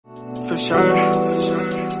For sure.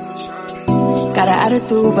 Got an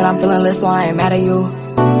attitude, but I'm feeling lit, so I ain't mad at you.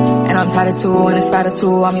 And I'm tired of two, and it's fatter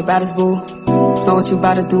too, I'm your baddest boo. So what you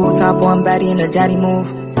about to do? Top one baddie in a jatty move.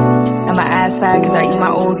 And my ass fat, cause I eat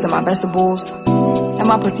my oats and my vegetables. And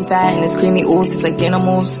my pussy fat, and it's creamy ooze, it's like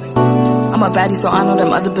animals. I'm a baddie, so I know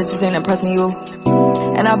them other bitches ain't impressing you.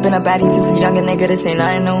 And I've been a baddie since a younger nigga, this ain't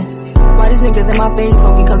nothing new. Why these niggas in my face?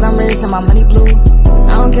 Oh, because I'm rich and my money blue.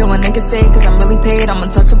 I don't care what niggas say, cause I'm really paid, I'm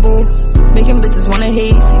untouchable. Making bitches wanna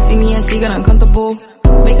hate, she see me and she get uncomfortable.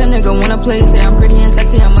 Make a nigga wanna play, say I'm pretty and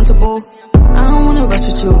sexy, I'm munchable. I don't wanna rush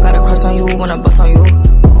with you, got a crush on you, wanna bust on you.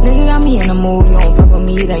 Nigga got me in the mood, you don't fuck with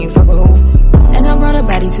me, then you fuck with who? And I brought a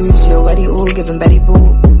baddie to she already ooh, giving Betty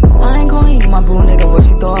boo. I ain't calling you my boo, nigga, what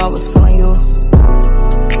you thought I was feeling you?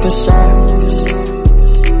 For sure.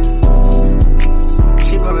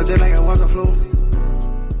 She rollin' it like a water flow.